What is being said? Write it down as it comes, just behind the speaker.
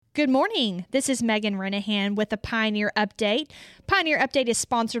Good morning. This is Megan Renahan with a Pioneer Update. Pioneer Update is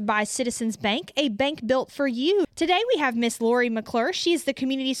sponsored by Citizens Bank, a bank built for you. Today we have Miss Lori McClure. She is the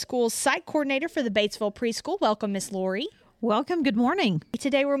Community Schools Site Coordinator for the Batesville Preschool. Welcome, Miss Lori. Welcome. Good morning.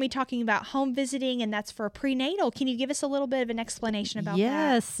 Today we're going to be talking about home visiting, and that's for prenatal. Can you give us a little bit of an explanation about that?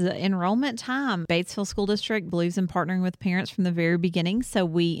 Yes, enrollment time. Batesville School District believes in partnering with parents from the very beginning, so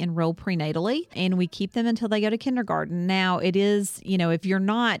we enroll prenatally, and we keep them until they go to kindergarten. Now, it is, if you're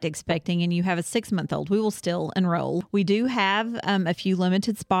not expecting and you have a 6-month-old, we will still enroll. We do have a few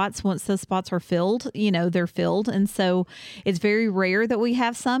limited spots. Once those spots are filled, they're filled, and so it's very rare that we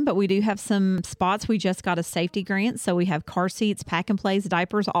have some, but we do have some spots. We just got a safety grant, so we have car seats, pack and plays,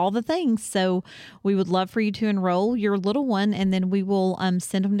 diapers, all the things. So we would love for you to enroll your little one, and then we will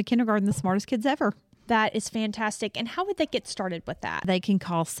send them to kindergarten, the smartest kids ever. That is fantastic. And how would they get started with that? They can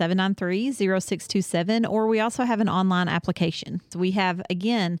call 793-0627, or we also have an online application. So we have,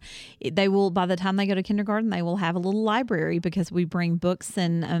 again, they will, by the time they go to kindergarten, they will have a little library because we bring books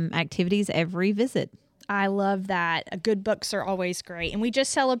and activities every visit. I love that. Good books are always great. And we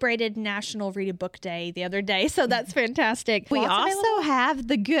just celebrated National Read a Book Day the other day, so that's fantastic. We also have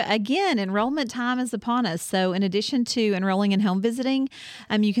enrollment time is upon us. So in addition to enrolling in home visiting,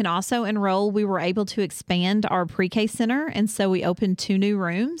 you can also enroll. We were able to expand our pre-K center, and so we opened 2 new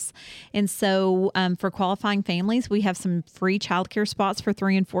rooms. And so for qualifying families, we have some free childcare spots for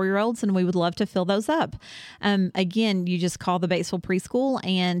 3 and 4-year-olds, and we would love to fill those up. Again, you just call the Batesville Preschool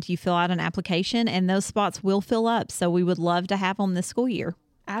and you fill out an application, and those spots will fill up. So we would love to have them this school year.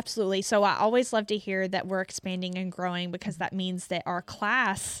 Absolutely. So I always love to hear that we're expanding and growing, because that means that our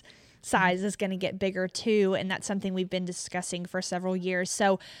class size is going to get bigger too, and that's something we've been discussing for several years.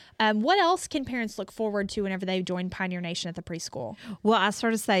 So what else can parents look forward to whenever they join Pioneer Nation at the preschool? Well, I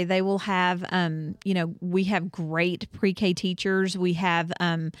sort of say they will have, we have great pre-K teachers. We have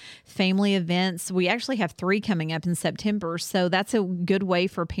family events. We actually have 3 coming up in September. So that's a good way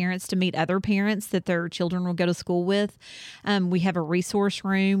for parents to meet other parents that their children will go to school with. We have a resource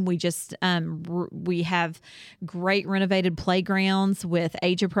room. We just, we have great renovated playgrounds with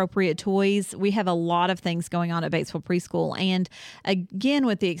age-appropriate toys. We have a lot of things going on at Batesville Preschool. And again,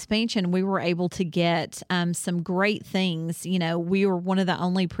 with the expansion, we were able to get some great things. We are one of the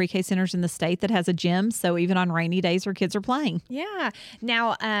only pre-K centers in the state that has a gym. So even on rainy days, our kids are playing. Yeah.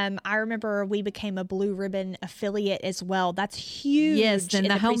 Now, I remember we became a Blue Ribbon affiliate as well. That's huge. Yes. And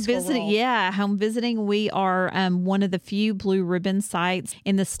the home visiting. Yeah. Home visiting. We are one of the few Blue Ribbon sites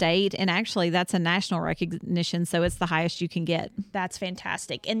in the state. And actually, that's a national recognition. So it's the highest you can get. That's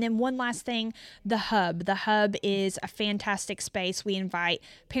fantastic. And then one last thing, the Hub. The Hub is a fantastic space. We invite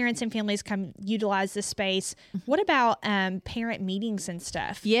parents and families come utilize this space. What about parent meetings and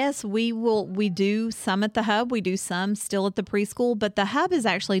stuff? Yes, we will. We do some at the Hub. We do some still at the preschool, but the Hub is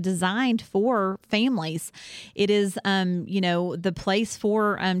actually designed for families. It is, the place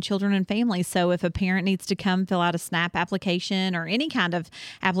for children and families. So if a parent needs to come fill out a SNAP application or any kind of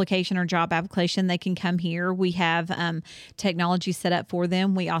application or job application, they can come here. We have technology set up for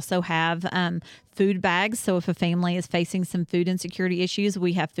them. We also have food bags. So if a family is facing some food insecurity issues,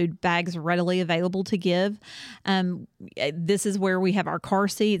 we have food bags readily available to give. This is where we have our car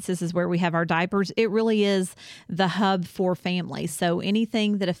seats. This is where we have our diapers. It really is the hub for families. So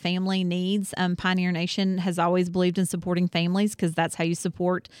anything that a family needs, Pioneer Nation has always believed in supporting families, because that's how you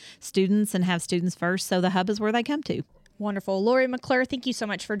support students and have students first. So the hub is where they come to. Wonderful. Lori McClure, thank you so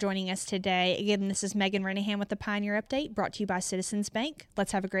much for joining us today. Again, this is Megan Renahan with the Pioneer Update, brought to you by Citizens Bank.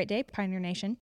 Let's have a great day, Pioneer Nation.